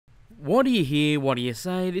What do you hear, what do you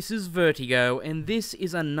say? This is VERTiiGO, and this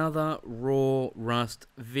is another Raw Rust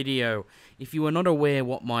video. If you are not aware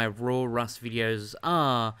what my Raw Rust videos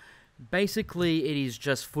are, basically it is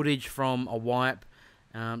just footage from a wipe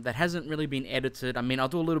that hasn't really been edited. I mean, I'll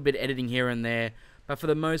do a little bit of editing here and there, but for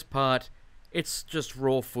the most part, it's just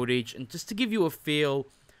raw footage, and just to give you a feel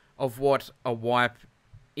of what a wipe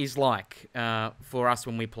is like for us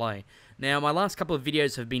when we play. Now, my last couple of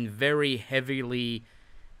videos have been very heavily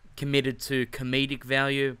committed to comedic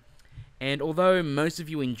value, and although most of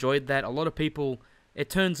you enjoyed that, a lot of people, it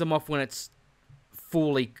turns them off when it's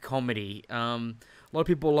fully comedy. A lot of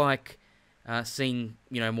people like seeing,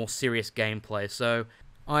 more serious gameplay, so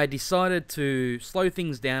I decided to slow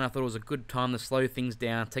things down. I thought it was a good time to slow things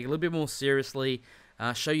down, take it a little bit more seriously,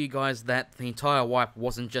 show you guys that the entire wipe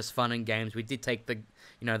wasn't just fun and games. We did take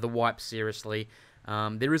the wipe seriously.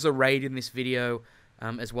 There is a raid in this video,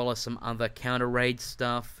 as well as some other counter raid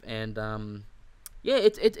stuff, and yeah,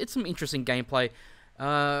 it's some interesting gameplay.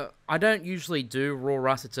 I don't usually do Raw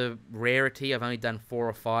Rust. It's a rarity. I've only done 4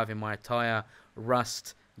 or 5 in my entire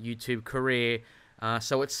Rust YouTube career,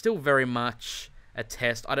 so it's still very much a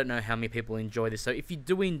test. I don't know how many people enjoy this, so if you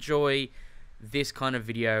do enjoy this kind of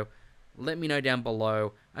video, let me know down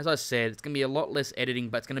below. As I said, it's going to be a lot less editing,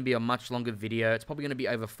 but it's going to be a much longer video. It's probably going to be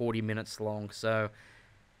over 40 minutes long, so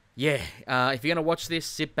yeah, if you're going to watch this,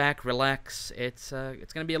 sit back, relax. It's going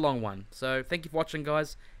to be a long one. So thank you for watching,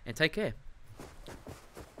 guys, and take care.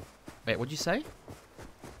 Wait, what'd you say?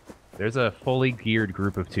 There's a fully geared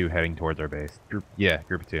group of 2 heading towards our base. Group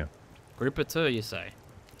of 2. Group of 2, you say?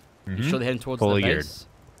 Mm-hmm. You sure they're heading towards fully the base?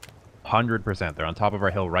 Geared. 100%. They're on top of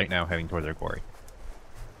our hill right now, heading towards our quarry.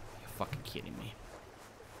 You're fucking kidding me.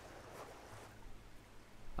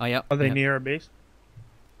 Oh, yeah. Are they near our base?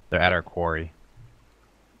 They're at our quarry,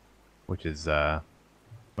 which is like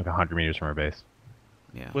 100 meters from our base.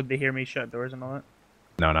 Yeah. Would they hear me shut doors and all that?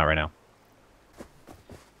 No, not right now.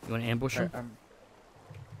 You want to ambush them?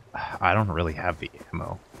 I don't really have the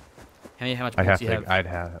ammo. How much bullets do you have? I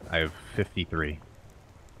have 53.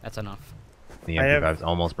 That's enough. The MP5's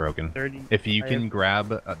almost broken. 30. If you can grab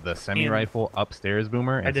the semi-rifle upstairs,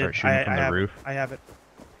 Boomer, and start shooting from the roof. I have it.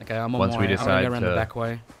 Okay, I'm on Once we decide I'm gonna go around the back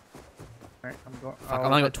way. Alright, I'm going. Fuck, I've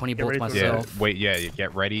only got 20 bullets myself. Yeah, wait, yeah, you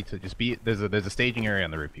get ready to just be. There's a staging area on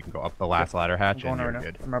the roof. You can go up the last ladder hatch, and you're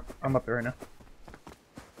good. I'm up there right now.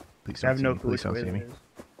 Please I have no Please don't see me.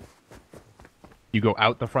 You go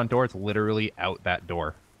out the front door. It's literally out that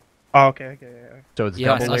door. Oh, okay. So it's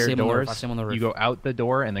double layered doors. You go out the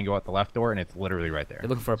door and then go out the left door, and it's literally right there. They're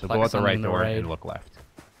looking for a so go out the right door and look left.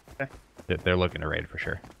 Okay. They're looking to raid for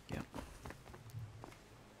sure. Yeah.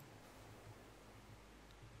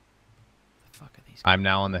 The fuck are these guys? I'm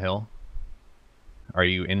now on the hill. Are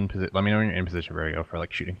you in position? Let me know when you're in position. Where we go for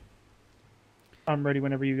like shooting. I'm ready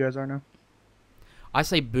whenever you guys are now. I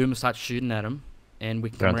say Boomer starts shooting at him, and we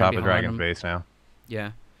can They're come on around top of behind Dragon's him. base now.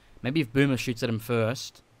 Yeah. Maybe if Boomer shoots at him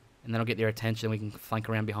first, and then I'll get their attention, we can flank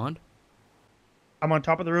around behind. I'm on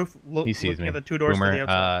top of the roof. He sees me. At the 2 doors Boomer, to the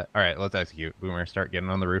outside. all right, let's execute. Boomer, start getting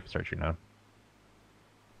on the roof. Start shooting out.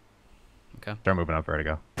 Okay. Start moving up.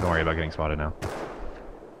 VERTiiGO. Don't worry about getting spotted now.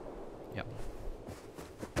 Yep.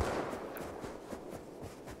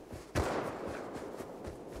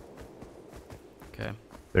 Okay.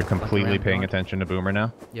 They're completely around paying behind. attention to Boomer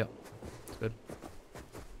now. Yep. It's good.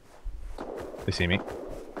 They see me.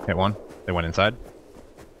 Hit one. They went inside.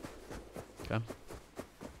 Okay.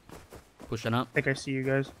 Pushing up. I think I see you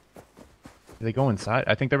guys. Did they go inside?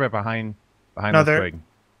 I think they're right behind No, the twig.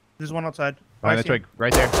 There's one outside. Behind the twig,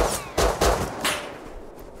 right there.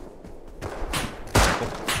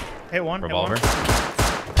 Hit one. Revolver. Hit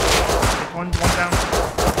one. One down.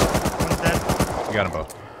 One's dead. You got them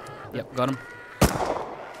both. Yep, got him.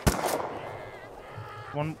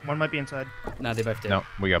 One might be inside. No, they're both dead. No,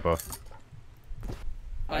 we got both.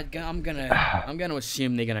 I'm gonna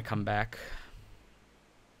assume they're gonna come back.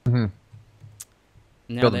 Mm-hmm.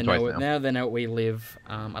 Now they know where we live.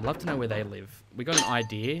 I'd love to know where they live. We got an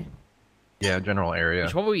idea. Yeah, general area. We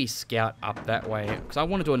should probably scout up that way, because I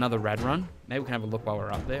want to do another rad run. Maybe we can have a look while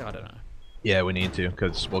we're up there. I don't know. Yeah, we need to,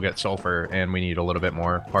 because we'll get sulfur, and we need a little bit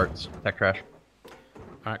more parts. Tech trash.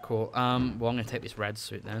 Alright, cool. Well, I'm gonna take this rad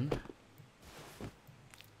suit then.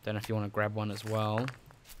 Don't know if you want to grab one as well.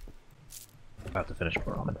 About to finish my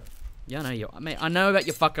ramen. Yeah, I know about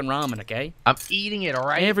your fucking ramen, okay? I'm eating it,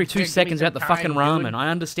 alright? Every 2 seconds about the fucking ramen. I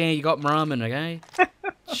understand you got ramen, okay?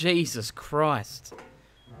 Jesus Christ.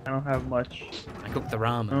 I don't have much. I cooked the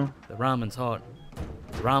ramen. Oh. The ramen's hot.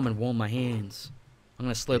 The ramen warmed my hands. I'm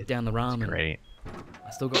gonna slurp down the ramen. Great.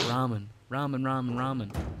 I still got ramen.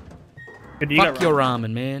 Ramen. Good, you got Fuck your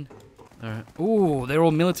ramen, man. Alright. Ooh, they're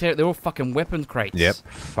all military. They're all fucking weapons crates. Yep,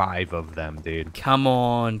 5 of them, dude. Come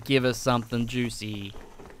on, give us something juicy.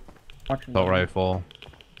 Watching Assault you. rifle,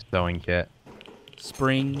 sewing kit,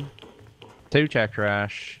 Spring. 2 tech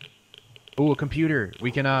trash. Ooh, a computer.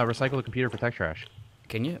 We can recycle the computer for tech trash.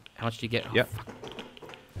 Can you? How much do you get? Oh, Yep. fuck.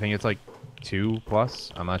 I think it's like 2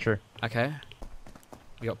 plus. I'm not sure. Okay.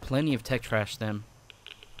 We got plenty of tech trash then.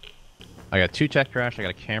 I got 2 tech trash. I got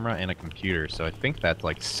a camera and a computer. So I think that's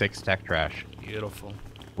like 6 tech trash, Beautiful.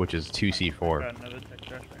 which is 2 C4. Got another tech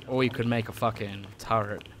trash right now. Or you could make a fucking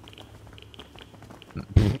turret.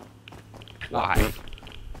 Why?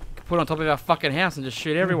 Could put it on top of our fucking house and just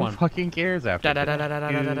shoot everyone. Who fucking cares after?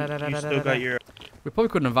 You still got your. We probably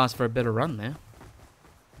couldn't have asked for a better run there.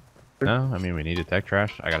 No, I mean we needed tech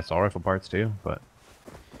trash. I got assault rifle parts too, but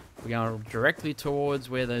We're going directly towards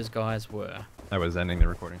where those guys were. I was ending the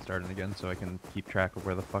recording starting again so I can keep track of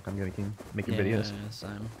where the fuck I'm gonna keep making videos.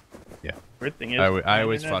 Same. Weird thing is, I my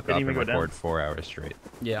always internet fuck didn't up even and go down. record 4 hours straight.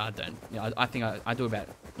 Yeah, I don't. Yeah, I think I do about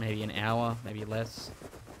maybe an hour, maybe less.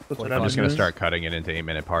 What's I'm what I'm just gonna happens is- start cutting it into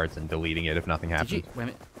 8-minute parts and deleting it if nothing Did happens. you? Wait a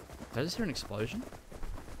minute. Did I just hear an explosion?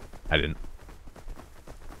 I didn't.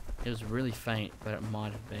 It was really faint, but it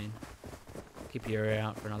might have been. Keep your ear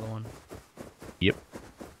out for another one. Yep.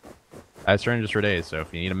 I was trying just for days, so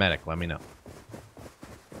if you need a medic, let me know.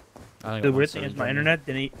 I only got The one weird thing is syringe my on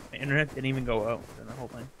me. internet didn't even go out during the whole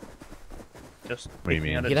thing. Just. What do you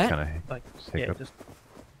taking mean? out Hear a- that? Kind of Like hiccup. yeah, just.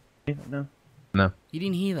 Yeah, no. No. You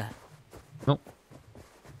didn't hear that? Nope.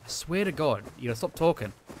 I swear to God, you gotta stop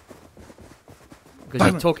talking.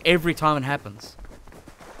 Because you talk every time it happens.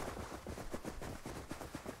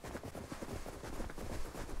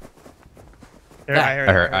 There, That.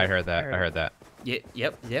 I heard that. I heard that.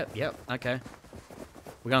 Yep. Okay.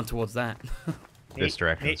 We're going towards that. This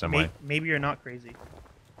direction some way. Maybe you're not crazy.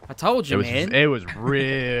 I told you, man. It was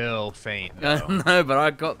real faint. I Though. know, but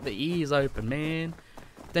I got the ears open, man.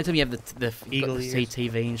 Don't tell me you have you got Eagle the ears.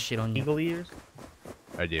 CTV and shit on you. Eagle ears.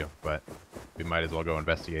 I do, but we might as well go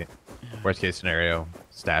investigate. Worst case scenario,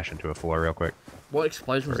 stash into a floor real quick. What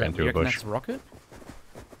explosion was Or that? into You a reckon bush. that's a rocket?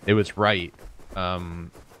 It was right.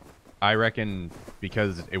 I reckon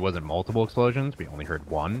because it wasn't multiple explosions, we only heard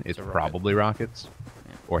one. It's a rocket. probably rockets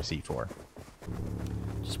Yeah. or C4.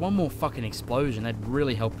 Just one more fucking explosion. That'd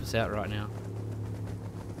really help us out right now.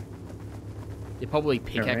 They're probably right.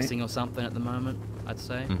 pickaxing or something at the moment, I'd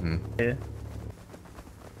say. Mm-hmm. Yeah.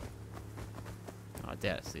 I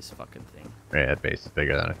doubt it's this fucking thing. Yeah, that base is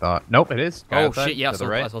bigger than I thought. Nope, it is. Guy Oh outside, shit, yeah, I to the saw,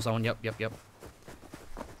 right. I saw someone. Yep.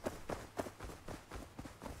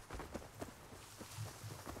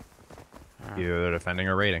 Alright, Either they're defending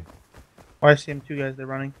or raiding. Oh, I see them. 2 guys. They're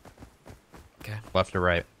running. okay. Oh, Left or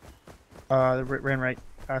right. They ran right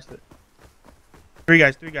past it. 3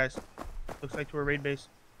 guys. 3 guys. Looks like to a raid base.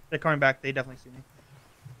 They're coming back. They definitely see me.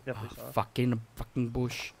 Definitely saw. Fuck, get in the fucking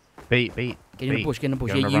bush. Bait. Get in the bush, get in the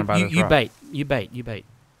bush. Get 'em Yeah, to run by this you rock. bait. You bait.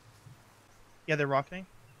 Yeah, they're rocketing.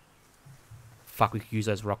 Fuck, we could use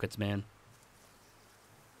those rockets, man.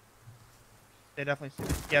 They definitely see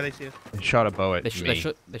us. Yeah, they see us. They shot a bow at They me.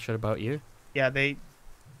 should about you. Yeah, they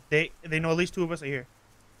know at least 2 of us are here.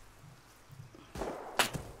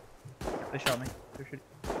 They shot me. They're shooting.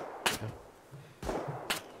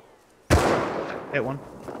 Hit one.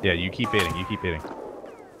 Yeah, you keep baiting. Hit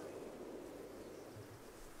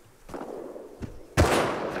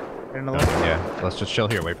another one. Yeah, let's just chill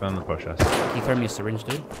here. Wait for them to push us. Can you throw me a syringe,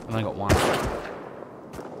 dude? I've only got one.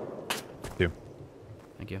 2.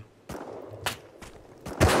 Thank you.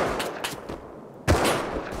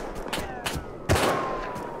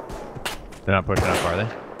 They're not pushing up, are they?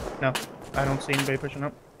 No, I don't see anybody pushing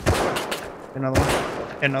up. Another one.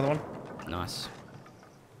 Hit another one. Nice.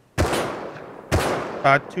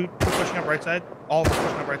 2 pushing up right side. All pushing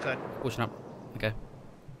up right side. Pushing up. Okay.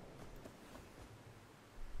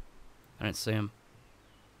 I don't see him.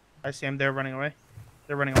 I see them. They're running away.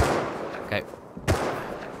 They're running away. Okay.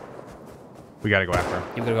 We gotta go after them.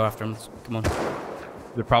 You gotta go after him. Come on.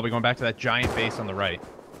 They're probably going back to that giant base on the right.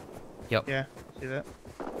 Yep. Yeah, see that?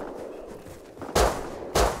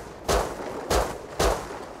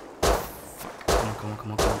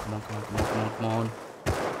 Come on.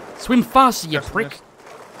 Swim faster, you Just prick. missed.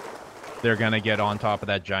 They're gonna get on top of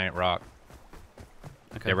that giant rock.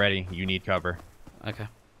 Okay. Get ready. You need cover. Okay.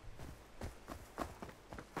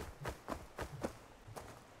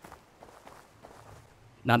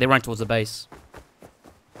 Nah, they run towards the base.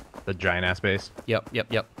 The giant ass base. Yep.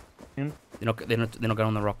 Hmm? They're not going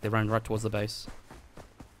on the rock. They run right towards the base.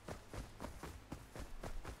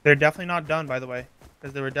 They're definitely not done, by the way,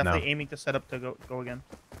 because they were definitely aiming to set up to go again.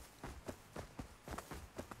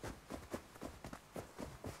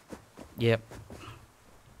 Yep.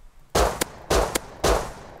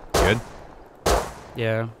 Good.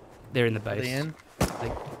 Yeah. They're in the Are base. they in?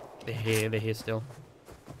 They're here. They're here still.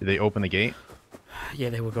 Did they open the gate? Yeah,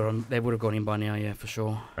 they would have gone in by now. Yeah, for sure.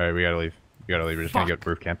 All right, we gotta leave. We gotta leave. We're just gonna Fuck. get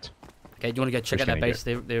roof camped. Okay, do you want to go check We're out that just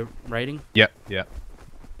base they're raiding? Yep. Yeah.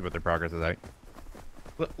 See what their progress is like.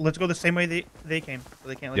 Let's go the same way they came, so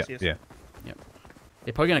they can't Yeah. see us. Yeah.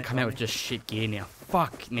 They're probably gonna Okay, come out tell with me. just shit gear now.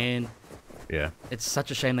 Fuck, man. Yeah. It's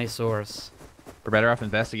such a shame they saw us. We're better off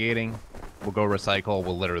investigating. We'll go recycle.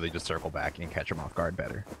 We'll literally just circle back and catch them off guard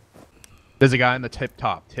better. There's a guy in the tip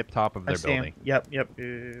top of I their see him. building. Yep.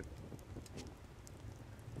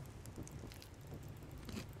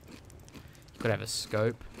 Could have a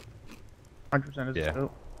scope. 100% is Yeah. a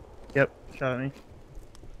scope. Yep. Shot at me.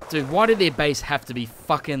 Dude, why did their base have to be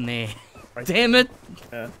fucking there? Right. Damn it!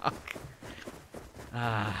 Yeah. Fuck.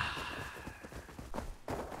 Ah.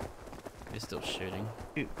 They're still shooting.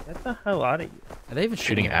 Dude, get the hell out of here. Are they even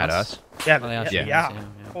Shooting at us. Yeah. Oh, they are yeah. shooting yeah. us,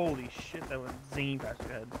 yeah. Holy shit, that was zinging past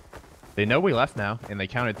your head. They know we left now, and they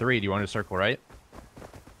counted 3. Do you want to circle right?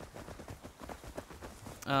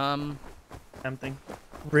 Tempting.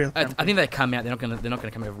 Real I tempting. think they come out. They're not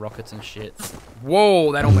gonna come out with rockets and shit.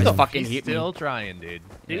 Whoa, that almost fucking He's hit me. still trying, dude.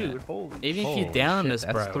 Dude, Yeah. holy Even if Holy you're down shit, us,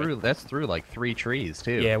 that's bro. That's through like 3 trees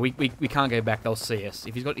too. Yeah, we can't go back. They'll see us.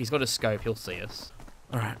 If he's got a scope, he'll see us.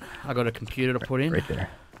 All right, I got a computer to put in. Right there.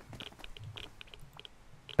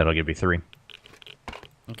 That'll give you 3.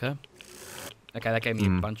 Okay. Okay, that gave me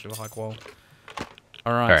Mm. a bunch of high qual.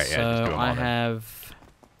 All right, Alright, yeah, just do so 'em I all then. have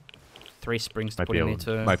 3 springs to Might put be in able,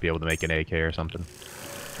 there too. might be able to make an AK or something.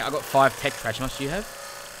 Okay, I've got 5 tech trash. How much do you have?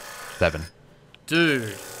 7.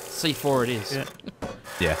 Dude, C4 it is. Yeah.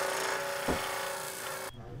 Yeah.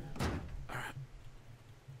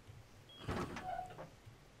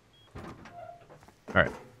 All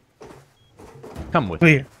right. Come with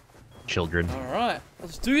me, Clear. children. All right,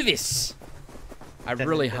 let's do this. I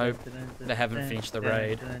really hope they haven't finished the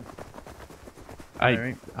raid.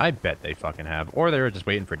 I bet they fucking have, or they were just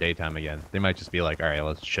waiting for daytime again. They might just be like, all right,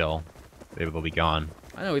 let's chill. Maybe they'll be gone.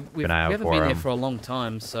 I know we Keep an eye out haven't for been there 'em. for a long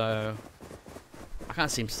time, so I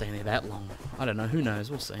can't see him staying there that long. I don't know. Who knows?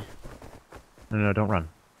 We'll see. No, don't run.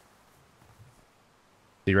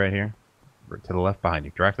 See right here, right to the left behind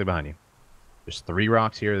you, directly behind you. There's 3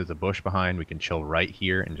 rocks here. There's a bush behind. We can chill right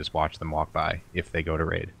here and just watch them walk by if they go to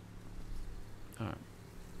raid. All right.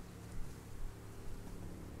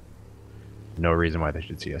 No reason why they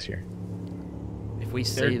should see us here. If we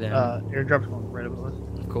see them, Airdrop's going right above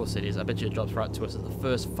us. of course it is. I bet you it drops right to us at the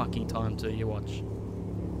first fucking time too. You watch.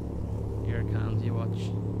 Here it comes. You watch.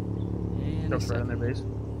 And Drops right on their base.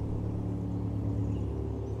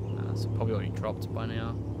 It's probably already dropped by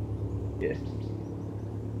now. Yeah.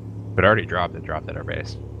 But it already dropped. It dropped at our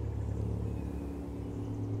base.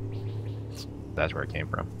 That's where it came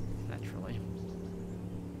from. Naturally.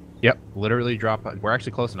 Yep, literally drop. We're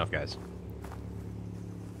actually close enough, guys.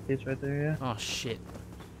 It's right there, yeah. Oh shit.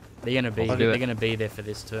 They're gonna be. I'll do They're it. gonna be there for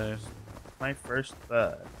this too. My first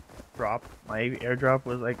drop, my airdrop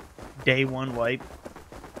was like day 1 wipe.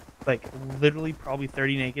 Like literally probably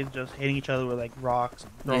 30 naked just hitting each other with like rocks,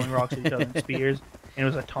 throwing Yeah. rocks at each other and spears. And it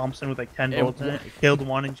was a Thompson with like 10 Yeah, bullets in it. It killed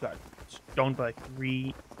one and just got stoned by like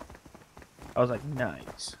 3. I was like,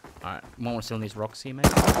 nice. All right. You want to sit on these rocks here, mate?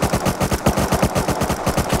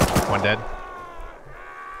 One dead.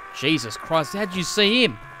 Jesus Christ! How'd you see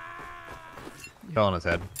him? Fell on his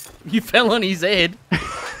head. You fell on his head.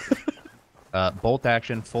 Bolt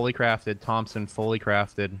action, fully crafted. Thompson, fully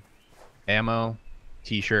crafted. Ammo,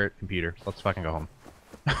 t-shirt, computer. Let's fucking go home.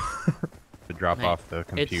 To drop Mate, off the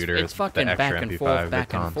computer, It's fucking the extra back and MP5, forth, the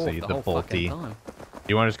back and Thompson, forth the the whole fucking bolty. time.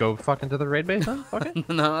 You want to just go fucking to the raid base, huh? Fuck it.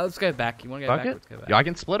 No, let's go back. You want to go Fuck back? it. Let's go back. Yeah, I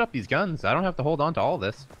can split up these guns. I don't have to hold on to all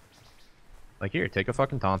this. Like here, take a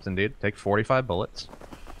fucking Thompson, dude. Take 45 bullets.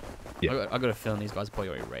 Yeah. I got a feeling these guys probably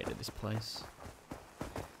already raided this place.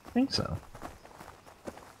 I think so.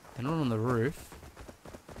 They're not on the roof.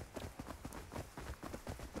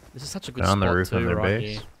 This is such a good They're on spot the roof too, of their right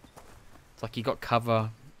base. here. It's like you got cover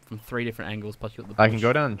from 3 different angles, plus you got the I can bush.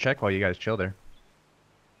 go down and check while you guys chill there.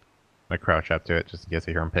 I crouch up to it just in case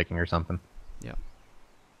I hear them picking or something. Yeah.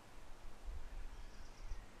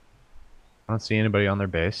 I don't see anybody on their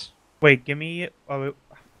base. Wait, give me. How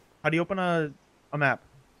do you open a map?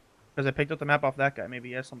 Because I picked up the map off that guy. Maybe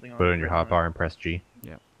he has something on Put it it in your right hotbar and press G.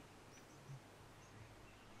 Yeah.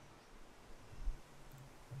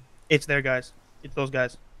 It's there, guys. It's those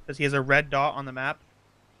guys. Because he has a red dot on the map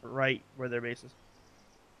right where their base is.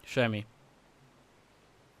 Show me.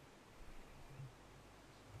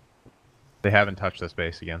 They haven't touched this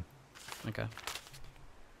base again. Okay.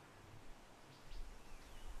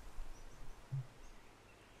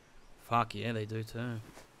 Fuck yeah, they do too.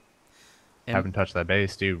 Haven't touched that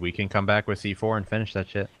base, dude. We can come back with C4 and finish that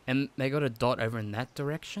shit. And they got a dot over in that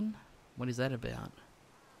direction? What is that about?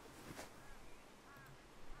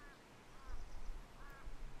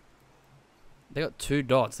 They got 2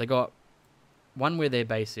 dots. They got one where their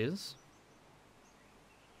base is.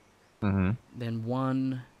 Mm-hmm. Then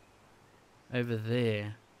one over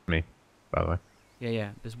there. Me, by the way. Yeah, yeah.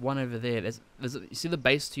 There's one over there. You see the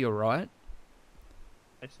base to your right?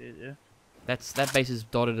 I see it, yeah. That base is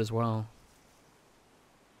dotted as well.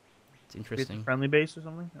 It's Maybe it's a interesting. friendly base or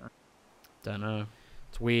something? Don't know.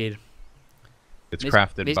 It's weird. It's These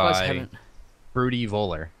crafted guys by haven't. Fruity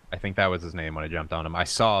Voller. I think that was his name when I jumped on him. I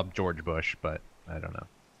saw George Bush, but I don't know.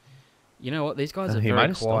 You know what? These guys are He might very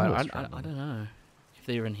have stolen quiet. us I from them. don't know if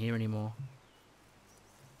they're even here anymore.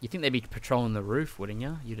 You think they'd be patrolling the roof, wouldn't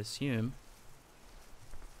you? You'd assume.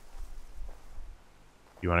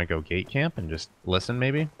 You want to go gate camp and just listen,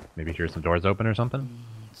 maybe? Maybe hear some doors open or something?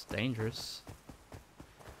 It's dangerous.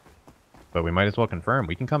 But we might as well confirm.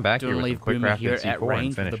 We can come back Do here you with want some to quick leave Boomer here crafted at C4 and range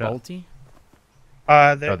with the finish up. bolty?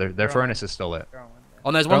 Oh, their They're furnace is still lit.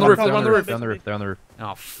 Oh, no, there's They're one on the roof. they're There's one on the roof. They're on the roof. They're on the roof.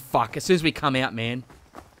 Oh fuck! As soon as we come out, man.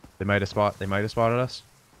 They might have spotted us.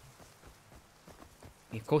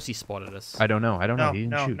 Of course he spotted us. I don't know. I don't know. No, He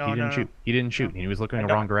didn't no, shoot. no, He didn't no, shoot. He didn't shoot. no. He was looking in I the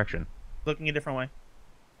got- wrong direction. Looking a different way.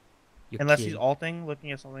 You're Unless kidding. he's alting,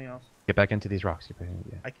 looking at something else. Get back into these rocks. Get back in,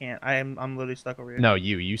 yeah. I can't. I'm literally stuck over here. No,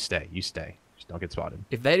 you stay. You stay. Just don't get spotted.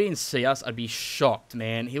 If they didn't see us, I'd be shocked,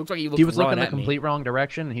 man. He looked like he looked He was right looking the at me. complete wrong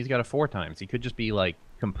direction, and he's got a 4 times. He could just be like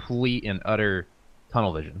complete and utter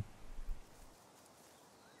tunnel vision.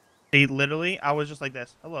 See, literally, I was just like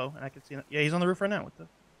this. Hello, and I could see. Yeah, he's on the roof right now. What the?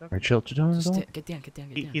 fuck? Alright, chill. Just get down, get down,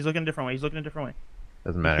 get down. He's looking a different way. He's looking a different way.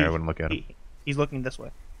 Doesn't matter. I wouldn't look at him. He's looking this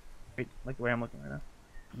way. Right, like the way I'm looking right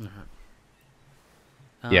now.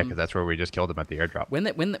 Yeah, because that's where we just killed him at the airdrop.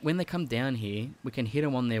 When they come down here, we can hit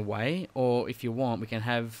them on their way, or if you want, we can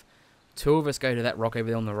have 2 of us go to that rock over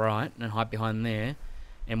there on the right and hide behind there,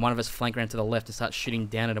 and one of us flank around to the left and start shooting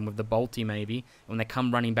down at them with the bolty maybe. And when they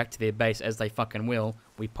come running back to their base, as they fucking will,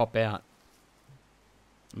 we pop out.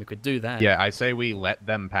 And we could do that. Yeah, I say we let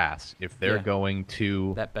them pass. If they're Yeah. going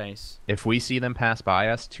to... That base. If we see them pass by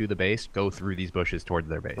us to the base, go through these bushes towards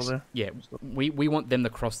their base. Still there? Yeah, we want them to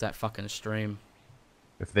cross that fucking stream.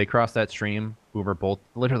 If they cross that stream, Boomer bolt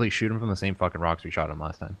literally shoot them from the same fucking rocks we shot them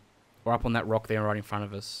last time. Or up on that rock there right in front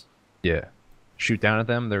of us. Yeah. Shoot down at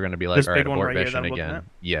them, they're going to be like, This alright, big one abort right here that mission I'm looking again. at?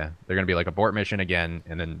 Yeah, they're going to be like, abort mission again,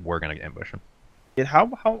 and then we're going to ambush them. Yeah,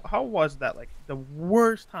 how was that like the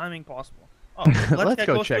worst timing possible? Oh, let's get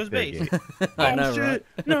go close to check his their base. gate. I Oh know, shit!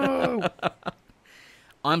 No.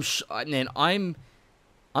 I'm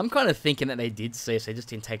kind of thinking that they did see us. They just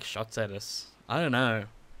didn't take shots at us. I don't know.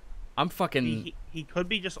 I'm fucking. He could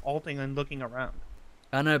be just alting and looking around.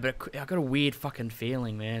 I know, but I got a weird fucking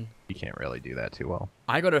feeling, man. You can't really do that too well.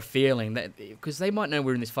 I got a feeling that because they might know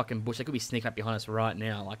we're in this fucking bush. They could be sneaking up behind us right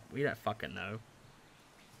now. Like we don't fucking know.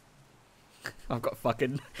 I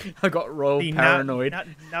got royal See, paranoid.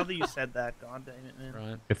 Now that you said that, god damn it, man.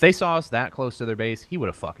 Right. If they saw us that close to their base, he would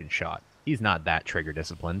have fucking shot. He's not that trigger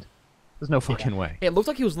disciplined. There's no fucking way. It looked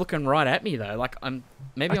like he was looking right at me though. Like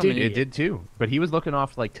maybe I'm an Dude, idiot. it did too. But he was looking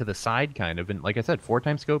off like to the side kind of, and like I said, 4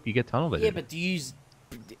 times scope, you get tunnel vision. Yeah, but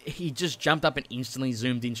he just jumped up and instantly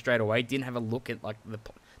zoomed in straight away. Didn't have a look at like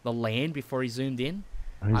the land before he zoomed in.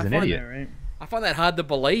 He's I an find idiot. Yeah, right. I find that hard to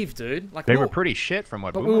believe, dude. Like They were pretty shit from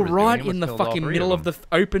what but Boomer we were was right doing. He in the almost killed all fucking 3 middle of them.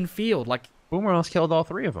 the open field. Like Boomer almost killed all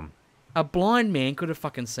 3 of them. a blind man could have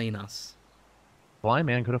fucking seen us. Blind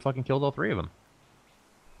man could have fucking killed all 3 of them.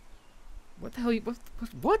 What the hell?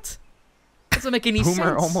 What? Doesn't make any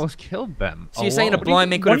Boomer sense. almost killed them. So you're saying a alone. blind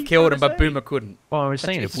man what could are have you killed trying him, to but say? Boomer couldn't. Well, I was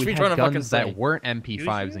saying, That's if we what you're had trying to fucking guns say. that weren't MP5s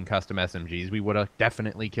Usually? and custom SMGs, we would have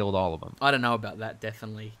definitely killed all of them. I don't know about that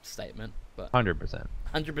definitely statement, but 100%.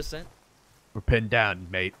 100%. We're pinned down,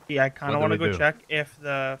 mate. Yeah, I kind of What want do to we go do? check if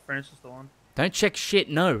the furnace is still on. Don't check shit.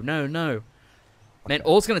 No. Man,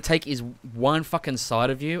 all it's gonna take is one fucking side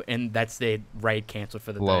of you, and that's their raid cancelled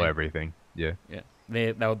for the Blow day. everything. Yeah. Yeah,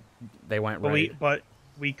 they won't But raid.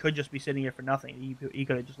 we could just be sitting here for nothing. He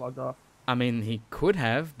could have just logged off. I mean, he could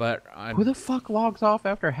have, but Who the fuck logs off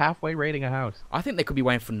after halfway raiding a house? I think they could be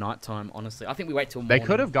waiting for nighttime. Honestly, I think we wait till They morning.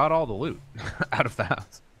 could have got all the loot out of the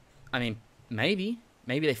house. I mean, maybe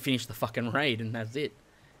they finished the fucking raid and that's it.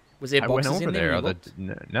 Was there I went boxes over in there? there. You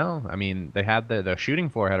looked? No, I mean, they had the shooting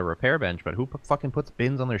floor had a repair bench, but who fucking puts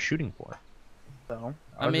bins on their shooting floor? So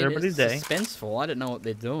I mean, everybody's it's day. suspenseful. I don't know what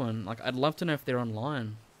they're doing. Like, I'd love to know if they're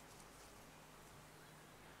online.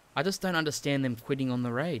 I just don't understand them quitting on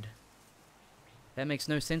the raid. That makes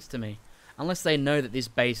no sense to me. Unless they know that this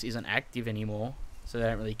base isn't active anymore. so they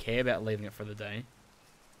don't really care about leaving it for the day.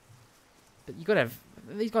 But you gotta have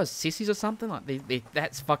these guys sissies or something like they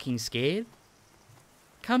that's fucking scared.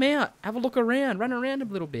 Come out, have a look around, run around a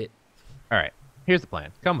little bit. All right, here's the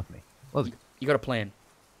plan. Come with me. Let's go. You got a plan.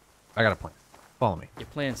 I got a plan. Follow me. Your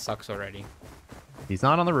plan sucks already. He's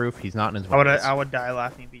not on the roof. He's not in his. I would die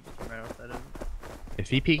laughing if he just came out outside of it. If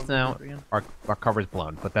he peeks now, our cover's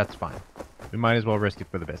blown, but that's fine. We might as well risk it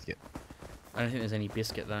for the biscuit. I don't think there's any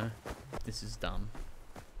biscuit though. This is dumb.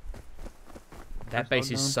 That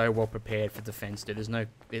base is so well prepared for defense, dude.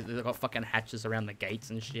 They've got fucking hatches around the gates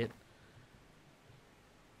and shit.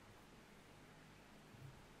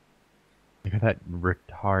 Look at that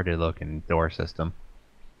retarded looking door system.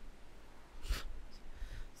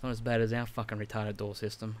 It's not as bad as our fucking retarded door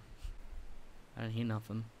system. I don't hear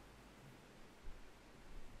nothing.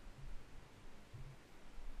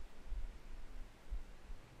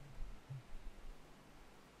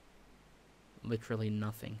 Literally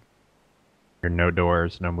nothing. There are no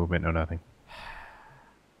doors, no movement, no nothing.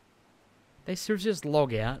 They seriously just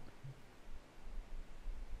log out.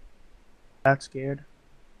 That's scared.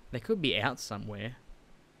 They could be out somewhere.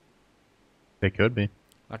 They could be.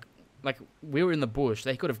 Like we were in the bush.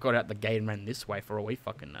 They could have got out the gate and ran this way for all we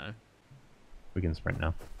fucking know. We can sprint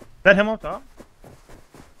now. Is that him up top?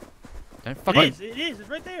 Don't fucking. It is. It's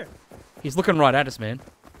right there. He's looking right at us, man.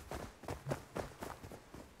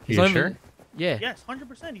 He's You not sure? even- Yeah. Yes,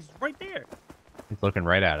 100%. He's right there. He's looking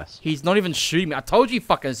right at us. He's not even shooting me. I told you he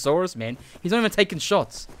fucking saw us, man. He's not even taking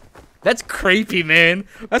shots. That's creepy, man.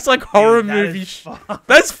 That's like horror movie shit.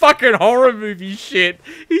 That's fucking horror movie shit.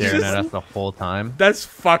 He's Staring just... at us the whole time. That's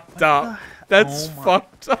fucked up. That's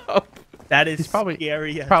fucked up. That is He's probably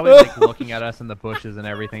scary. probably like looking at us in the bushes and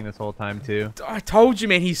everything this whole time too. I told you,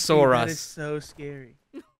 man. He saw Dude, us. That is so scary.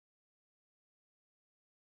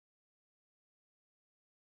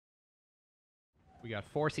 We got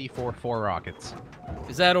 4 C4, 4 rockets.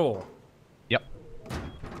 Is that all? Yep.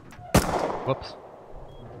 Whoops.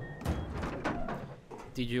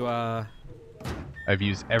 Did you, I've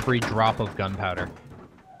used every drop of gunpowder.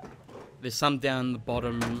 There's some down the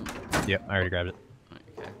bottom. Yep, I already grabbed it.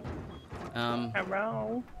 Okay.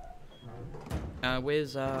 Hello.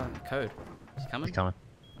 Where's, Code? Is he coming? He's coming.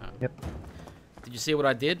 Oh. Yep. Did you see what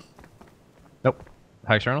I did? Nope.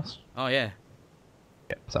 High externals? Oh, yeah.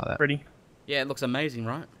 Yep, saw that. Pretty. Yeah, it looks amazing,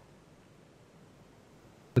 right?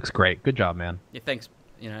 Looks great. Good job, man. Yeah, thanks.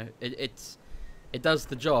 You know, it does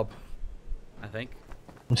the job, I think.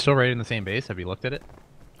 I'm still raiding the same base. Have you looked at it?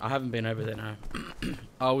 I haven't been over there, no.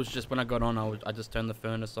 I was just, when I got on, I just turned the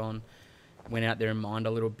furnace on, went out there and mined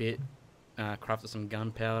a little bit, crafted some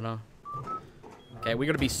gunpowder. Okay, we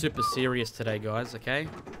got to be super serious today, guys, okay?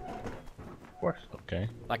 Of course. Okay.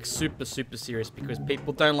 Like, super, super serious, because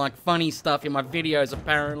people don't like funny stuff in my videos,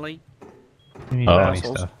 apparently. You mean Oh, funny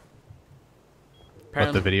assholes. stuff. What,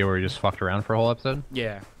 Apparently the video where you just fucked around for a whole episode?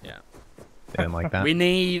 yeah, yeah. They didn't like that? We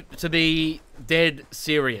need to be dead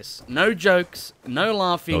serious. No jokes, no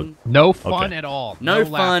laughing, No fun at all. no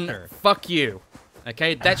fun. laughter. Fuck you.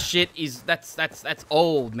 Okay, that shit is that's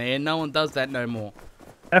old, man. No one does that no more.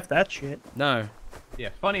 F that shit. No. Yeah,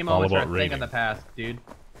 funny all moments are a about thing rating. in the past, dude.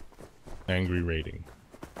 Angry rating.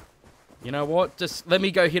 You know what? Just let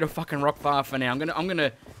me go hit a fucking rock bar for now. I'm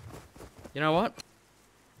gonna. You know what?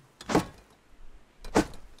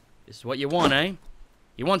 This is what you want, eh?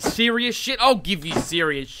 You want serious shit? I'll give you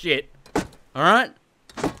serious shit. All right?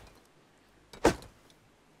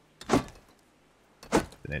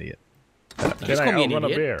 An idiot. You Can just I call me an outrun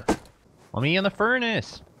a idiot. bear? Let me in the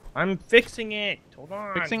furnace. I'm fixing it. Hold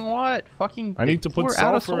on. Fixing what? Fucking. I need to put we're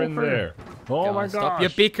out of sulfur in sulfur. there. Oh my Guys, stop your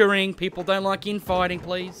gosh. bickering. People don't like infighting,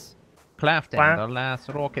 please. Crafting Plant. the last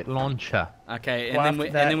rocket launcher. Okay, and Well, then we're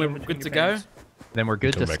after that, good to your go. base. Then we're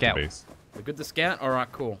good Go to back scout. base. We're good to scout. All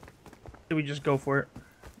right, cool. Do we just go for it?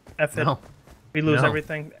 F it. No. We lose No.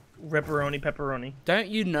 everything. Ripperoni, pepperoni. Don't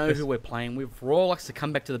you know who we're playing with? Raw likes to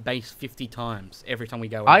come back to the base 50 times every time we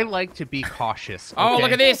go. I out. like to be cautious. Oh, okay?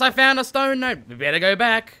 look at this! I found a stone node. We better go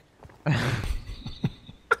back.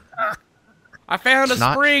 I found a It's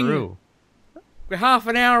not spring. true. We're half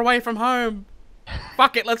an hour away from home.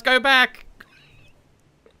 Fuck it, let's go back.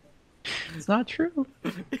 It's not true.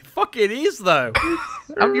 Fuck it is though.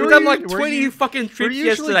 I'm We've done like 20 fucking We're trips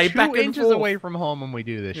usually yesterday, 2 back and inches forth. away from home when we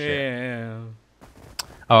do this shit. Yeah.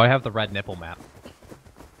 Oh, I have the red nipple map.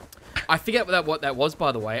 I forget what that was,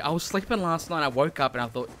 by the way. I was sleeping last night. I woke up and I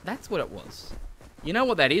thought, that's what it was. You know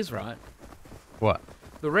what that is, right? What?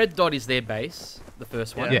 The red dot is their base, the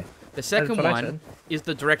first one. Yeah. The second what I one said. is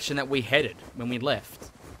the direction that we headed when we left.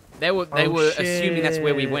 They were Oh, assuming that's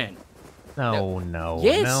where we went. No.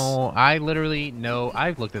 Yes. No. I literally know.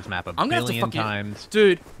 I've looked at this map a I'm gonna have to billion fucking... times.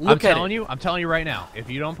 Dude, look at it. I'm telling you right now. If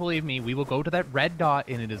you don't believe me, we will go to that red dot,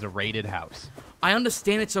 and it is a raided house. I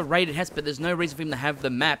understand it's a raided house, but there's no reason for him to have the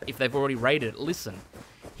map if they've already raided it. Listen,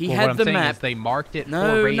 he Well, had what I'm the saying map. Is they marked it No,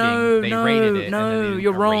 for raiding. no, They no, raided it. no, and then they didn't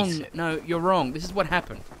you're wrong. erase it. No, you're wrong. This is what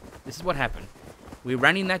happened. This is what happened. We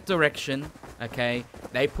ran in that direction, okay?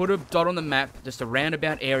 They put a dot on the map, just a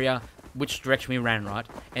roundabout area, which direction we ran, right?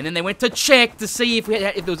 And then they went to check to see if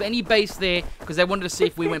there was any base there, because they wanted to see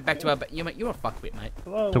if we went back to our base. You're a fuckwit, mate.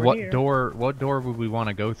 Hello, So we're what here. door? What door would we want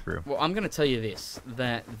to go through? Well, I'm going to tell you this,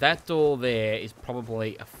 that door there is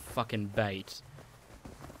probably a fucking bait.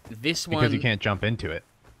 This one... Because you can't jump into it.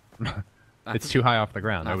 It's too high off the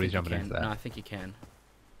ground. No, I Nobody's think you jumping into can. that. No, I think you can.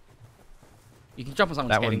 You can jump on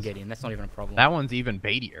someone's That head and one's- get in. That's not even a problem. That one's even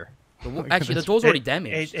baitier. Actually, the door's already It-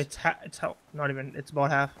 damaged. it's not even. It's about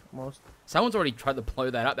half almost. Someone's already tried to blow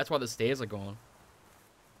that up. That's why the stairs are gone.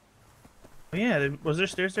 Oh, yeah, was there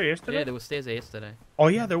stairs there yesterday? Yeah, there were stairs there yesterday. Oh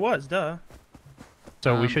yeah, there was. Duh.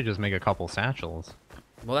 So we Um, should just make a couple satchels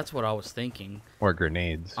Well, that's what I was thinking. or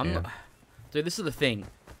grenades. I'm yeah. not... Dude, this is the thing.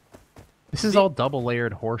 This is all double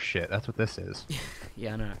layered horse shit. That's what this is.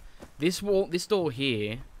 Yeah, I know. This wall, this door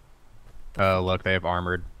here, Look, they have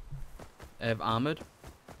armored. have armored.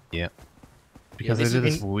 Yeah. Because this they did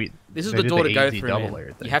is- this. We, This is they the did door to go AZ through, double man.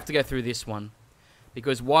 layered thing. You have to go through this one.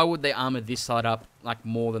 Because why would they armor this side up, like,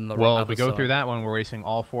 more than the Well, other if we go side? through that one, we're wasting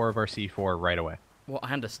all 4 of our C4 right away. Well,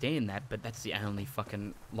 I understand that, but that's the only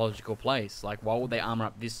fucking logical place. Like, why would they armor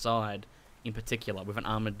up this side in particular with an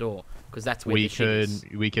armored door? Because that's where the shit is.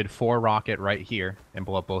 We could 4 rocket right here and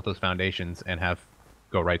blow up both those foundations and have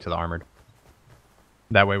go right to the armored.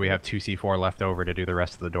 That way we have 2 C4 left over to do the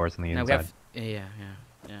rest of the doors on the No, inside. we have...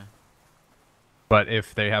 Yeah. But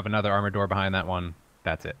if they have another armored door behind that one,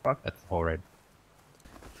 that's it. Fuck. That's the whole raid.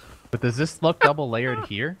 But does this look double layered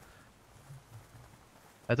here?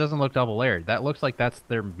 That doesn't look double layered. That looks like that's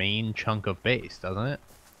their main chunk of base, doesn't it?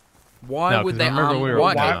 Why No, would 'cause they remember arm? we were Why,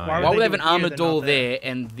 working why, on it. why Yeah. would they have do an it here, armored they're door not there? there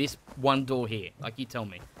and this one door here? Like, you tell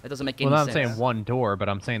me. That doesn't make any Well, I'm sense. saying one door, but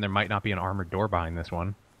I'm saying there might not be an armored door behind this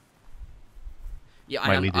one. Yeah,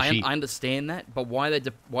 might lead to sheep. I understand that, but why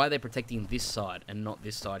are they protecting this side and not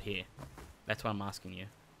this side here? That's what I'm asking you.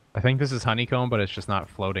 I think this is honeycomb, but it's just not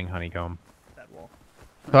floating honeycomb. That wall.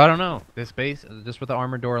 So I don't know. This base, just with the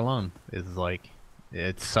armored door alone, is like,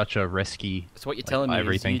 it's such a risky. So what you're Like, telling me is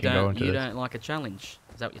everything you can go don't into you this. don't like a challenge.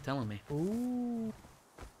 Is that what you're telling me? Ooh.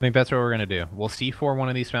 I think that's what we're gonna do. We'll C4 one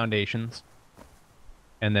of these foundations,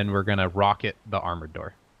 and then we're gonna rocket the armored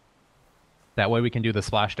door. That way we can do the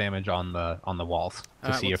splash damage on the walls to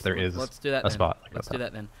Alright, see if there is let's do that a then. spot. Like Let's do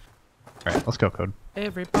that then. All right, let's go, Code.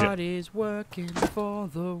 Everybody's working for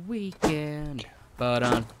the weekend.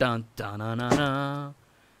 Ba-dun, dun, dun, dun, dun, dun.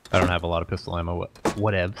 I don't have a lot of pistol ammo.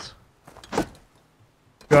 Whatevs.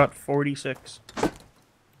 Got 46.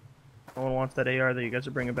 No one wants that AR that you guys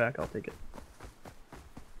are bringing back. I'll take it.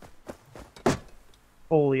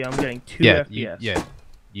 Holy, I'm getting 2 Yeah, FPS.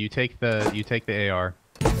 You take the AR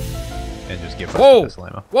and just give us Whoa! the pistol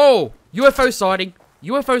ammo. Whoa! UFO sighting!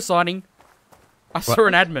 UFO sighting! I saw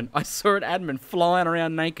an admin. I saw an admin flying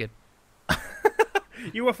around naked.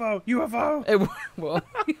 UFO! UFO! It, well,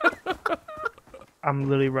 I'm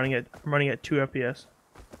literally running at 2 FPS.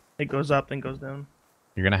 It goes up, then goes down.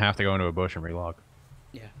 You're gonna have to go into a bush and relog.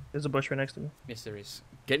 yeah. There's a bush right next to me. Yes, there is.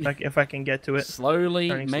 Get If I can get to it. slowly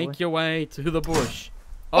Turning make slowly. your way to the bush.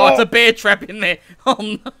 Oh, it's a bear trap in there. Oh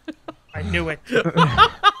no! I knew it.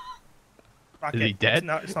 Fuck Is it. he dead?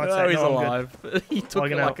 It's not No, sad. he's No, I'm good. alive. He took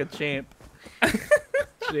Logging it like out. a champ.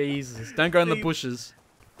 Jesus! Don't go in the bushes.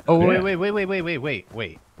 Oh Yeah. wait. What?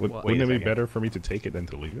 Wouldn't it be second. better for me to take it than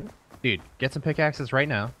to leave it? Dude, get some pickaxes right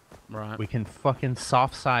now. Right. We can fucking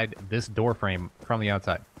soft side this door frame from the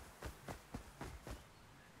outside.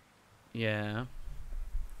 Yeah.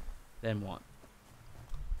 Then what?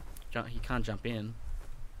 He can't jump in.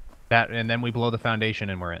 That and then we blow the foundation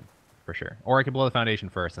and we're in, for sure. Or I could blow the foundation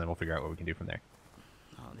first and then we'll figure out what we can do from there.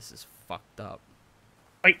 Oh, this is fucked up.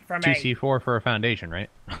 Wait for me. 2C4 for a foundation, right?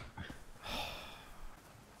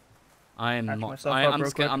 I am Patch not. myself up I'm real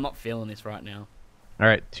scared. quick. I'm not feeling this right now. All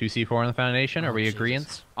right, 2C4 on the foundation. Are Oh, we Jesus. agreeing?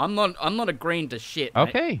 I'm not agreeing to shit. Mate.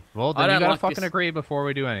 Okay. Well, I then you don't gotta like fucking this. agree before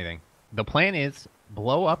we do anything. The plan is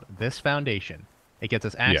blow up this foundation. It gets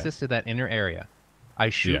us access to that inner area. I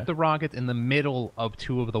shoot Yeah. the rockets in the middle of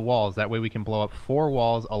 2 of the walls. That way we can blow up 4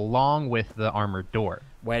 walls along with the armored door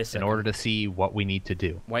Wait a in second. order to see what we need to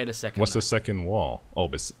do. Wait a second. What's the second wall? Oh,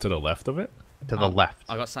 to the left of it? To the left.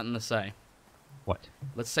 I got something to say. What?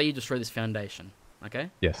 Let's say you destroy this foundation, okay?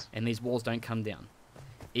 Yes. And these walls don't come down.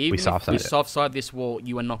 Even soft if we side it. soft side this wall,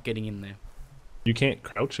 you are not getting in there. You can't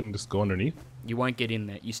crouch and just go underneath? You won't get in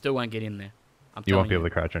there. You still won't get in there. You won't be able to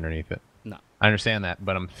crouch underneath it. No. I understand that,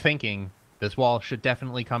 but I'm thinking this wall should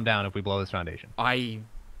definitely come down if we blow this foundation. I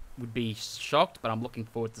would be shocked, but I'm looking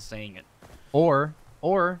forward to seeing it. Or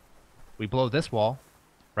we blow this wall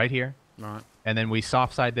right here, Right. and then we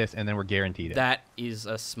soft side this, and then we're guaranteed it. That is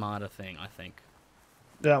a smarter thing, I think.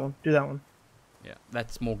 Do that one. Do that one. Yeah,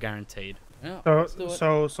 that's more guaranteed. Yeah, So let's do it.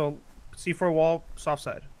 so C4 wall, soft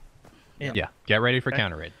side. Yeah, get ready for Okay.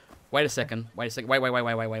 counter raid. Wait a second. Wait.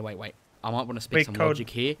 I might want to speak Wait, some code. logic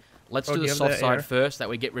here. Let's Code, do do the you have soft the side air? first, that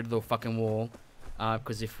we get rid of the fucking wall.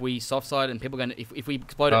 Because if we soft side and people are gonna, if we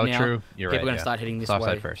explode it Oh, now, true. You're people right, are gonna yeah. start hitting this Soft way.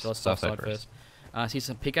 side first. So let's Soft soft side side first. See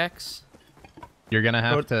some pickaxe. You're gonna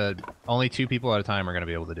have Code. to. Only 2 people at a time are gonna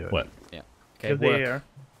be able to do it. What? Yeah. Okay. Give the Work. air.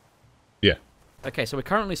 Yeah. Okay, so we're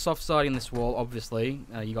currently soft siding this wall, obviously.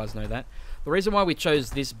 You guys know that. The reason why we chose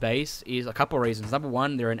this base is a couple of reasons. Number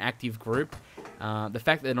one, they're an active group. The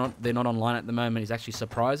fact that they're not online at the moment is actually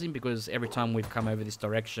surprising, because every time we've come over this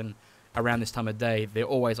direction around this time of day, they're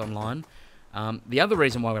always online. The other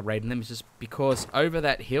reason why we're raiding them is just because over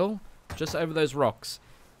that hill, just over those rocks,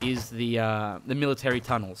 is the military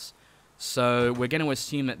tunnels. So we're going to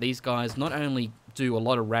assume that these guys not only do a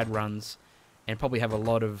lot of rad runs and probably have a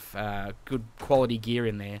lot of good quality gear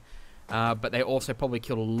in there, but they also probably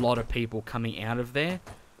killed a lot of people coming out of there.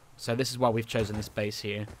 So this is why we've chosen this base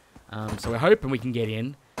here. So we're hoping we can get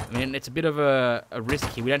in. I mean, it's a bit of a risk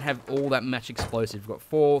here. We don't have all that much explosive. We've got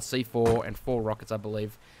 4 C4 and 4 rockets, I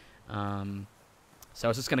believe. So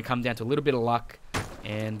it's just going to come down to a little bit of luck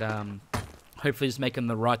and hopefully just making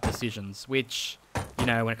the right decisions, which, you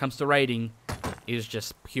know, when it comes to raiding, is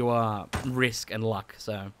just pure risk and luck.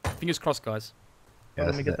 So fingers crossed, guys. Yeah,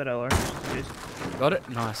 Let this me is get it. that LR. Jeez. Got it?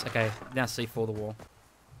 Nice. Okay, now C4 the wall.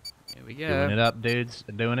 Here we go. Doing it up, dudes.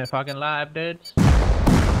 Doing it fucking live, dudes.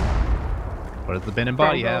 What does the bin and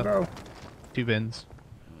body Go, have? go. 2 bins.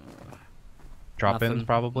 Drop bins,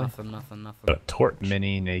 probably. Nothing. Got a torch.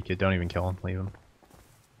 Mini, naked. Don't even kill him. Leave him.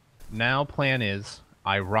 Now, plan is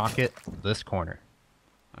I rocket this corner.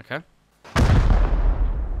 Okay.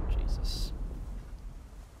 Jesus.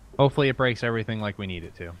 Hopefully, it breaks everything like we need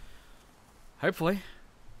it to. Hopefully.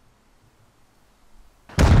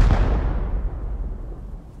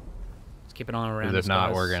 Let's keep an eye around. 'Cause this, if not,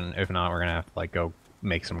 guys. we're gonna have to like go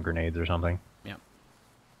make some grenades or something. Yep.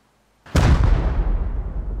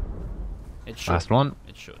 It should. Last one.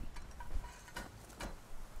 It should.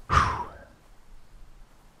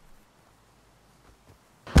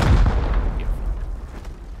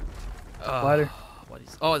 Ladder. What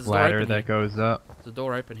is? Oh, there's a door Ladder open that here. goes up. There's a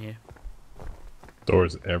door open here.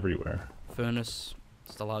 Doors everywhere. Furnace.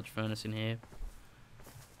 Just a large furnace in here.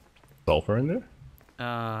 Sulfur in there?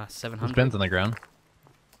 700. There's bins on the ground.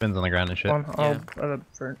 Bins on the ground and shit. One. Yeah.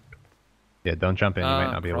 For Yeah, don't jump in. You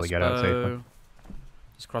might not be able to get out safely. crossbow.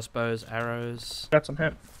 Just crossbows, arrows. got some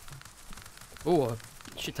hemp. Ooh, a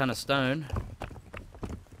shit ton of stone.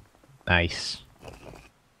 Nice.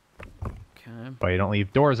 Okay. But you don't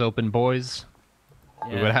leave doors open, boys. We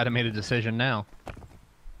would Yeah. have had to made a decision now.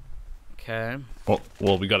 Okay.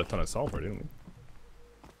 Well, we got a ton of sulfur, didn't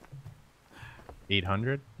we?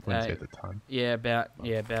 800? Wouldn't say Uh, it's a ton. Yeah, about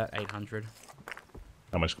 800.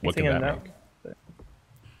 How much? What can Anything that in make?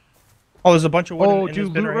 Oh, there's a bunch of wood Oh, in dude,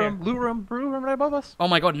 this bin loot right room, here. loot room right above us. Oh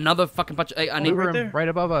my god, another fucking bunch of... I need... Loot right room, there. right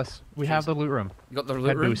above us. We have the loot room. You got the loot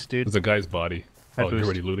Head room? boost, dude. There's a guy's body. Head Oh, you're boost.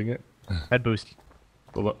 already looting it? Head boost.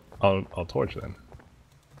 Well, I'll torch then.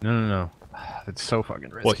 No. It's so fucking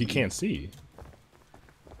risky. Well, he can't see.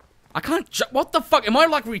 I can't... What the fuck? Am I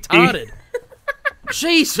like retarded?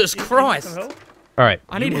 Jesus Christ. Some help? All right,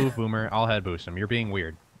 I you need- move, Boomer. I'll head boost him. You're being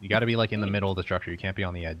weird. You got to be like in the middle of the structure. You can't be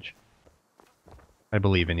on the edge. I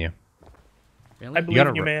believe in you. Really? I believe gotta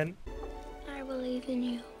in you, ru- man. I believe in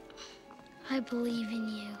you. I believe in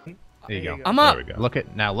you. There you go. I'm There up. we go. Look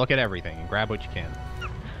at everything and grab what you can.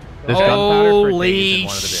 There's gunpowder for Holy days in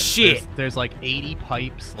one of the bins. shit. There's like 80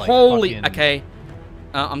 pipes. Like Holy... fucking- Okay.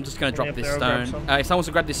 I'm just going to drop Any up this there? I'll grab stone. some. If someone wants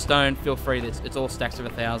to grab this stone, feel free. It's all stacks of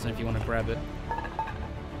 1,000 if you want to grab it.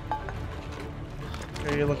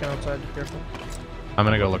 Here, you're looking outside. Be careful. I'm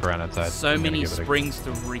gonna go look around outside. So I'm gonna many give it a- springs to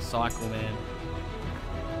recycle, man.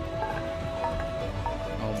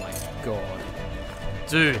 Oh my god.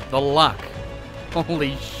 Dude, the luck.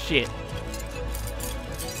 Holy shit.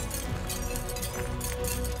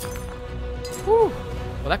 Whew.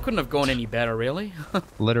 Well, that couldn't have gone any better, really.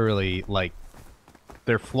 Literally, like,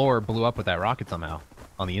 their floor blew up with that rocket somehow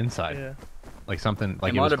on the inside. Yeah. Like something,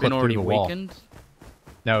 like it it might was have been clipped through already the wall. weakened.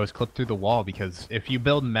 No, it was clipped through the wall because if you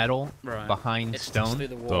build metal Right. behind It sticks stone, through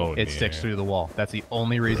the wall. Stone. it sticks Yeah. through the wall. That's the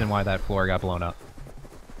only reason why that floor got blown up.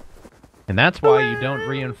 And that's why you don't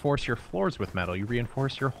reinforce your floors with metal. You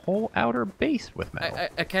reinforce your whole outer base with metal.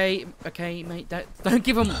 Okay, mate.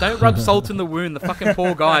 Don't rub salt in the wound. The fucking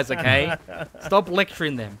poor guys. Okay, stop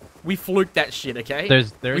lecturing them. We fluked that shit. Okay.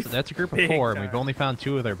 That's a group of 4, and we've only found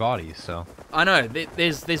 2 of their bodies. So I know.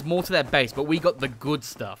 There's more to that base, but we got the good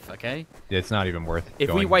stuff. Okay. it's not even worth If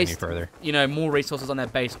going we waste, any further. more resources on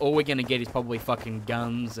that base, all we're gonna get is probably fucking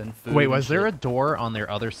guns and food. Wait, and was there a shit. door on their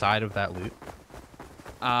other side of that loot?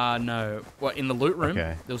 No. What, in the loot room?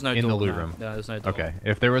 Okay. There was no In door. the loot no. room. No, there's no door. Okay,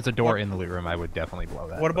 if there was a door in the loot room, I would definitely blow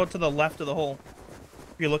that. What about to the left of the hole?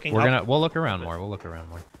 If you're looking up. We'll look around more. We'll look around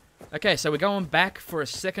more. Okay, so we're going back for a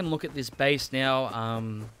second look at this base now.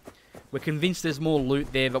 We're convinced there's more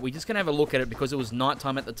loot there, but we're just going to have a look at it because it was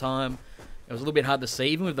nighttime at the time. It was a little bit hard to see.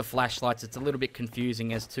 Even with the flashlights, it's a little bit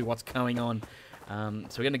confusing as to what's going on.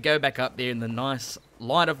 So we're going to go back up there in the nice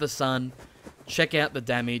light of the sun, check out the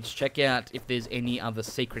damage, check out if there's any other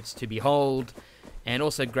secrets to behold, and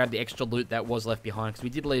also grab the extra loot that was left behind, because we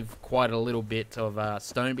did leave quite a little bit of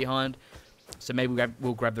stone behind. So maybe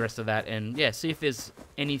we'll grab the rest of that and, yeah, see if there's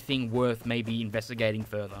anything worth maybe investigating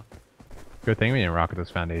further. Good thing we didn't rocket those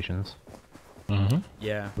foundations. Mm-hmm.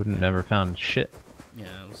 Yeah, Wouldn't never found shit.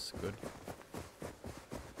 yeah, it was good.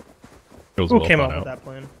 It was Who well came thought up with out. that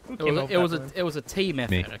plan? Who It came was, up it with was that plan? it was a team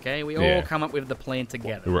effort, Me. okay? We Yeah. all come up with the plan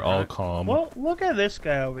together. We were all right? calm. Well, look at this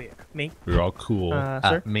guy over here. Me. We were all cool.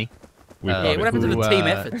 Sir? Me. we yeah, Yeah, thought what it happened to through. the team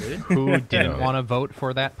effort, dude? Who didn't Yeah. want to vote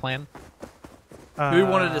for that plan? Who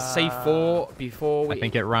wanted to C4 before we... I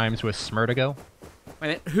think it rhymes with Smurtigo. Wait a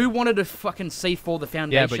minute, who wanted to fucking C4 the Yeah,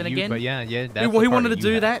 foundation but you, again? but yeah. That's Who the part wanted to you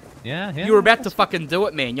do had. that? Yeah, yeah. You were about to fucking do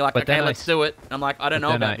it, man. You're like, But okay, then let's do it. I'm like, I don't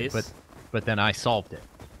know about this. But then I solved it.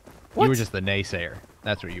 What? You were just the naysayer.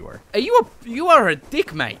 That's what you were. You are a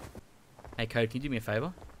dick, mate. Hey, Code, can you do me a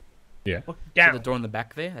favor? Yeah. Look See down. the door in the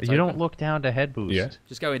back there? That's You don't open? look down to head boost. Yeah.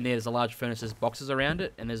 Just go in there. There's a large furnace. There's boxes around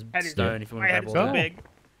it, and there's Head is- stone if you want My to head grab is all too that. big.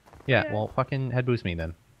 Yeah, well, fucking head boost me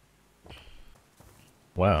then.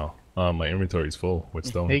 Wow. My inventory's full with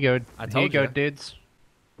stone. Here you go. I Here you told go, you. dudes.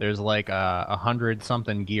 There's like 100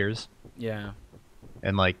 something gears Yeah.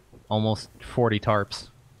 and like almost 40 tarps.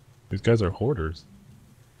 These guys are hoarders.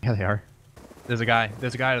 Yeah, they are. There's a guy to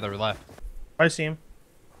the left. I see him.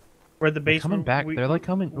 We're at the They're base. coming back. They're like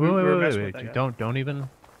coming. Wait, were wait, messing wait, with that wait. guy. Don't even.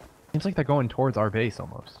 Seems like they're going towards our base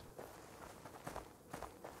almost.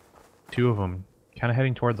 2 of them, kind of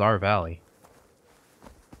heading towards our valley.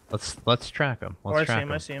 Let's track them. Oh, Let's I see track him.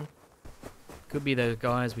 them. I see him. Could be those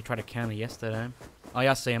guys we tried to counter yesterday. Oh,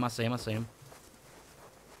 yeah, I see him.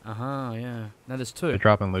 Uh-huh, yeah. No, there's 2. They're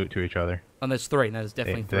dropping loot to each other. Oh, there's 3. No, there's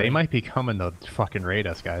definitely 3. They might be coming to fucking raid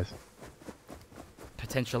us, guys.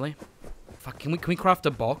 Potentially. Fuck, can we craft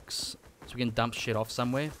a box so we can dump shit off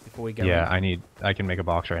somewhere before we go Yeah, in? I can make a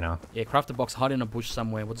box right now. Yeah, craft a box, hide in a bush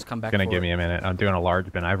somewhere. We'll just come back Gonna for give it. me a minute. I'm doing a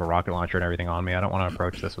large bin. I have a rocket launcher and everything on me. I don't want to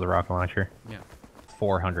approach this with a rocket launcher. Yeah.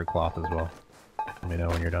 400 cloth as well. Let me know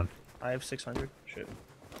when you're done. I have 600. Shit.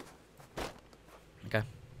 Okay.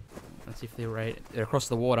 Let's see if they're across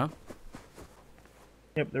the water.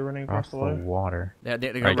 Yep, they're running across the water. water. They're All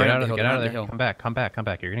going right, get running out up the of hill. get They're out of running there. up the hill. Come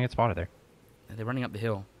back. You're gonna get spotted there. They're running up the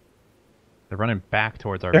hill. They're running back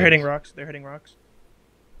towards our They're base. hitting rocks. They're hitting rocks.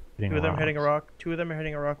 Hitting 2 of them hitting a rocks. rock. 2 of them are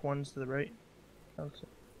hitting a rock. One's to the right.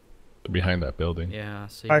 Behind that building. Yeah, I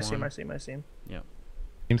see I one. see him. I see him. I see him. Yep.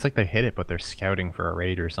 Seems like they hit it, but they're scouting for a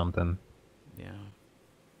raid or something. Yeah.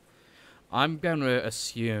 I'm going to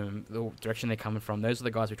assume the direction they're coming from. Those are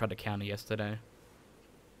the guys we tried to counter yesterday.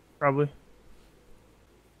 Probably.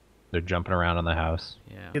 They're jumping around on the house.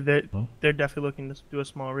 Yeah. Yeah, Huh? they're definitely looking to do a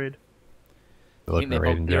small raid. They're You think looking to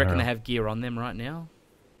raid in you reckon they general. have gear on them right now?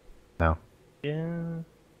 No. Yeah.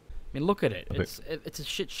 I mean, look at it. I think- It's a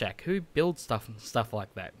shit shack. Who builds stuff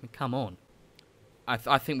like that? I mean, come on. I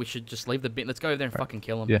think we should just leave the bin. Let's go over there and fucking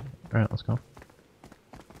kill them. Yeah. All right, let's go.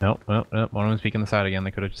 Nope. One of them's peeking the side again.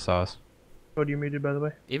 They could have just saw us. Code, you're muted, by the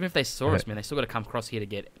way. Even if they saw Okay. us, man, they still got to come across here to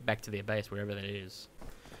get back to their base, wherever that is.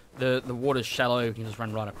 The water's shallow. You can just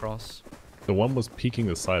run right across. The one was peeking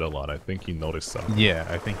the side a lot. I think he noticed something. Yeah,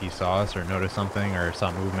 I think he saw us or noticed something or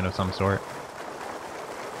some movement of some sort.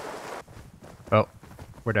 Oh,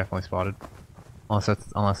 we're definitely spotted. Unless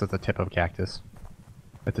it's a tip of a cactus.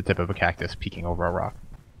 It's the tip of a cactus peeking over a rock.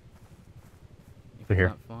 If They're we here.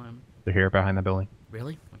 can't find 'em. They're here behind the building.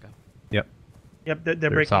 Really? Okay. Yep. Yep, they're They're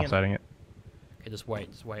breaking soft in. siding it. Okay, just wait.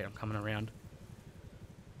 I'm coming around.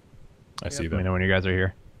 I see Let me them. know when you guys are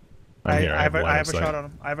here. I'm I here. have line a of sight. shot on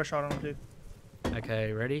him. I have a shot on him, too.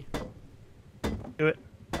 Okay, ready? Do it.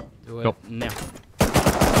 Do it Go. now.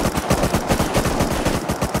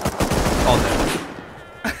 All dead.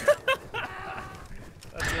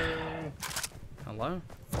 Hello?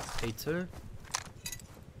 P2.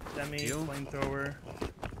 Semi, Fuel. flamethrower.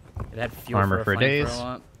 It had fuel Armor for a days.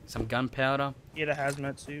 flamethrower, some gunpowder. He had a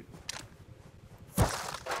hazmat suit.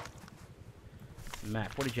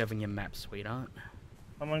 Map. What did you have in your map, sweetheart?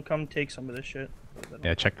 Someone come take some of this shit.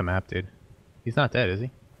 Yeah, check the map, dude. He's not dead, is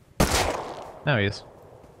he? No, he is.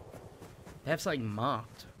 They have something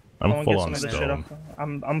marked. I'm Someone full get on some of this shit stone.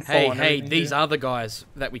 off. I'm full Hey, on hey, everything, these dude. are the guys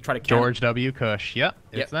that we try to count. George W. Cush. Yep,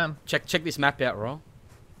 it's Yep. them. Check this map out, Roll.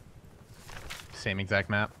 Same exact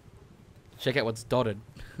map. Check out what's dotted.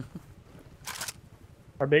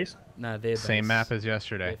 Our base. No, they're Same base. map as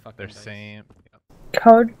yesterday. They're fucking They're base. same.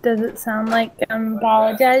 Code, does it sound like I'm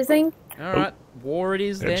apologizing? All right, war it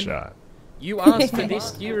is then. Headshot. You asked for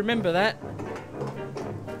this. You remember that?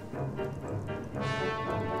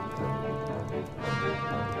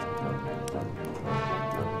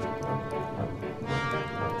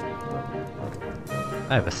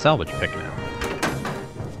 I have a salvage pick now.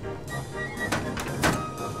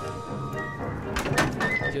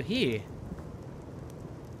 You're here.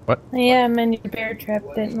 Yeah, my bear trap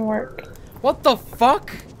didn't work. What the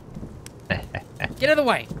fuck? Get out of the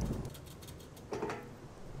way.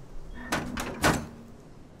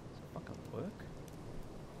 Fucking work.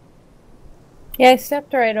 Yeah, I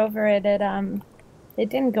stepped right over it. It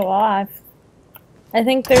didn't go off. I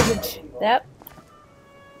think there's a yep.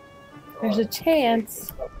 There's a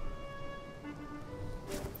chance.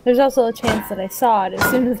 There's also a chance that I saw it as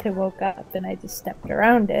soon as I woke up, and I just stepped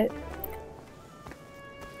around it.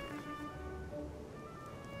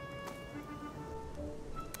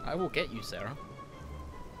 I will get you, Sarah.